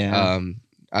 Yeah.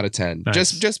 Out of 10.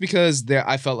 Nice. Just because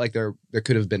I felt like there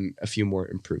could have been a few more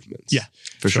improvements. Yeah,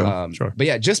 for sure. Sure. But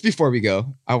yeah, just before we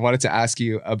go, I wanted to ask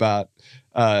you about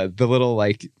the little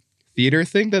like theater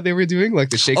thing that they were doing,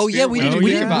 like the Shakespeare. Oh yeah, we didn't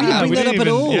bring that up at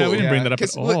all. Yeah, we didn't bring that up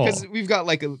at all. Because we've got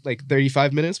like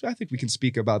 35 minutes, but I think we can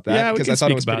speak about that. Yeah, we because can I thought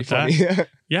speak it was about pretty that. funny.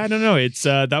 Yeah, no, it's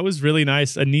that was really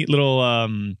nice. A neat little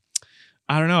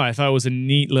I don't know. I thought it was a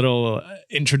neat little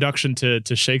introduction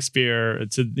to Shakespeare,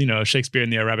 to Shakespeare in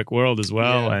the Arabic world as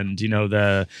well, and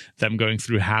them going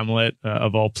through Hamlet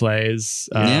of all plays,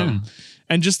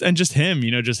 and just him,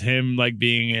 just him like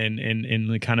being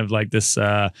in kind of like this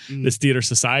this theater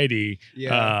society,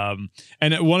 and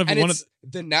one of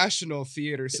the National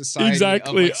Theater Society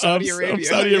exactly of Saudi Arabia. Of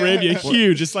Saudi Arabia,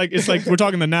 huge. It's like we're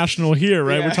talking the national here,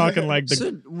 right? We're talking like the.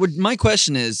 So, my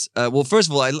question is, well, first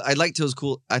of all, I liked it was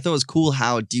cool. I thought it was cool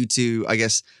how, due to I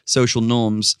guess social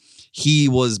norms,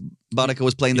 Barakah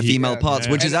was playing the female parts,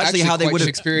 which is actually how they would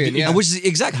have, which is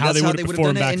exactly how they would have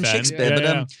done it in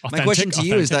Shakespeare. But my question to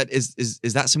you is that is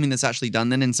that something that's actually done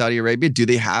then in Saudi Arabia? Do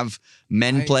they have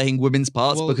men playing women's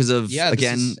parts because of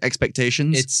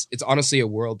expectations? It's honestly a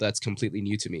world that's completely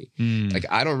new to me. Like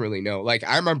I don't really know. Like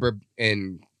I remember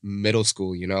in middle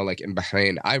school, you know, like in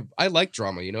Bahrain. I liked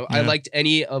drama, you know. I liked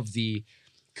any of the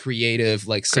creative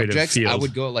subjects. field. I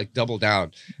would go like double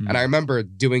down. And I remember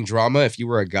doing drama. If you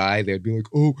were a guy, they'd be like,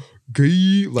 "Oh,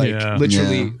 gay,"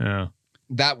 literally. Yeah.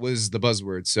 That was the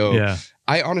buzzword. So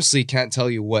I honestly can't tell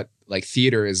you what like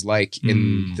theater is like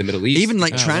in the Middle East. Even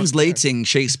like translating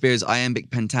Shakespeare's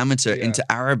iambic pentameter into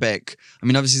Arabic. I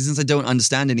mean, obviously, since I don't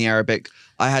understand any Arabic,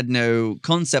 I had no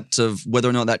concept of whether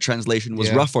or not that translation was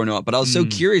rough or not. But I was so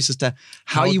curious as to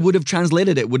how you would have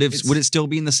translated it. Would it still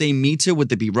be in the same meter? Would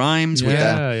there be rhymes?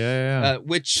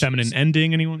 Which feminine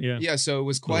ending? Anyone? Yeah. So it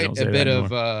was quite a bit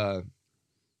of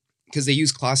because they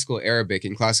use classical Arabic,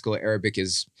 and classical Arabic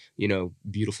is, you know,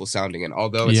 beautiful sounding. And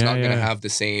although it's not going to have the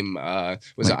same,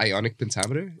 was it ionic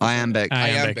pentameter? Iambic.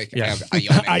 Ionic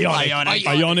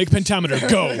pentameter.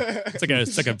 Go.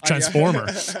 It's like a transformer.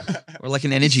 Or like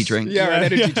an energy drink. Yeah, or an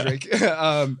energy drink.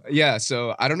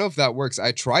 So I don't know if that works.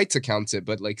 I tried to count it,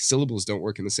 but like syllables don't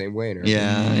work in the same way.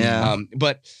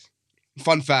 But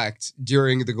fun fact,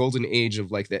 during the golden age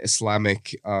of like the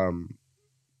Islamic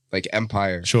like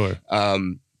empire. Sure.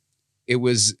 It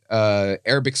was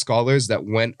Arabic scholars that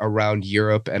went around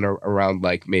Europe and around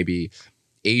like maybe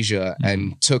Asia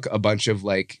and took a bunch of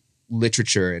like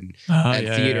literature and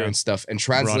theater and stuff and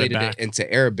translated it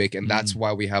into Arabic. And that's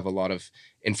why we have a lot of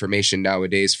information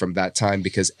nowadays from that time,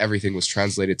 because everything was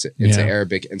translated into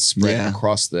Arabic and spread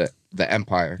across the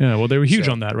empire. Yeah, well, they were huge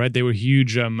on that, right? They were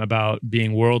huge about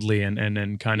being worldly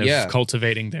and kind of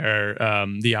cultivating their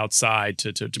the outside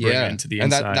to bring it into the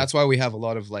inside. And that's why we have a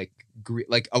lot of like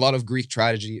a lot of Greek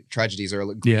tragedies or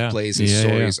like Greek plays and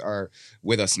stories are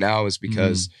with us now, is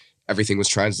because everything was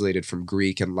translated from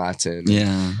Greek and Latin,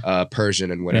 Persian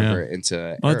and whatever into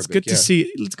Arabic. It's good to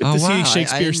see. It's good to see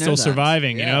Shakespeare still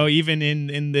surviving. You know, even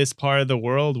in this part of the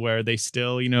world where they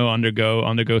still, you know,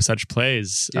 undergo such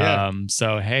plays.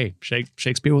 So hey,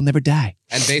 Shakespeare will never die.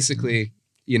 And basically,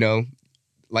 you know,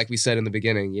 like we said in the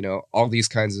beginning, you know, all these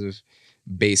kinds of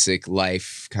basic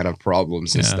life kind of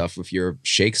problems and stuff. If you're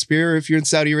Shakespeare, if you're in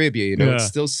Saudi Arabia, you know, it's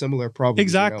still similar problems.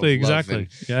 Exactly.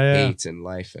 Hate and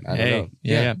life, and I don't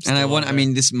know. And I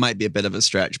mean, this might be a bit of a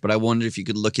stretch, but I wonder if you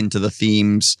could look into the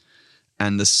themes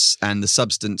and the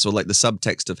substance, or like the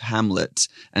subtext of Hamlet,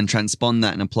 and transpond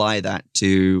that and apply that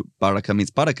to Barakah meets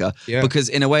Barakah. Because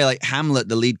in a way, like Hamlet,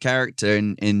 the lead character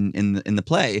in the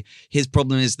play, his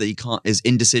problem is that is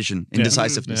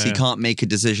indecisiveness. He can't make a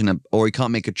decision, or he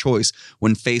can't make a choice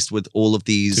when faced with all of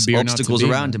these obstacles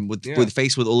around him, with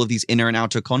faced with all of these inner and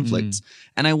outer conflicts.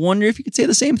 And I wonder if you could say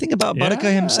the same thing about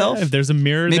Barakah himself. If there's a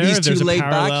mirror, maybe there, he's too laid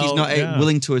back. He's not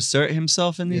willing to assert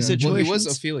himself in these situations. Well, he was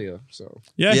Ophelia, so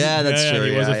that's true.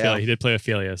 He was Ophelia. He did play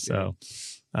Ophelia, so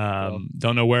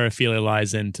don't know where Ophelia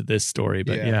lies into this story,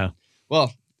 but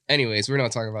Well, anyways, we're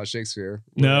not talking about Shakespeare.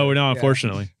 We're not,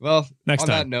 unfortunately. Well, next time.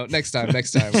 That note, next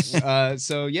time.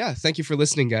 So yeah, thank you for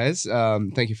listening, guys.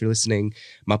 Thank you for listening,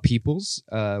 my peoples.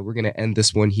 We're gonna end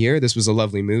this one here. This was a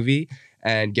lovely movie.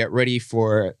 And get ready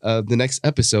for the next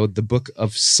episode, The Book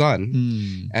of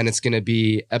Sun. And it's going to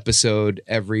be episode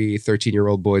every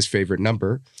 13-year-old boy's favorite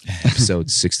number,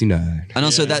 episode 69. And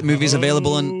also that movie's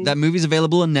available on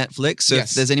Netflix. So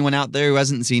if there's anyone out there who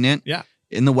hasn't seen it,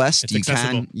 in the West, you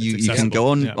can go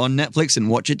on Netflix and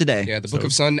watch it today. Yeah, The Book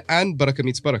of Sun and Barakah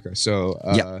meets Barakah. So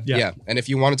and if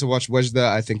you wanted to watch Wajda,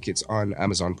 I think it's on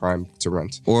Amazon Prime to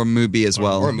rent. Or a movie as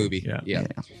well. Or a movie. Yeah.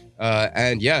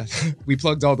 And we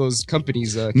plugged all those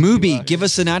companies. Mubi, give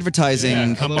us an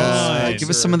advertising. Come on. Give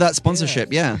us some of that sponsorship.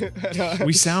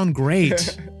 We sound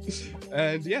great.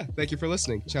 And thank you for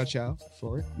listening. Ciao, ciao.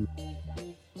 For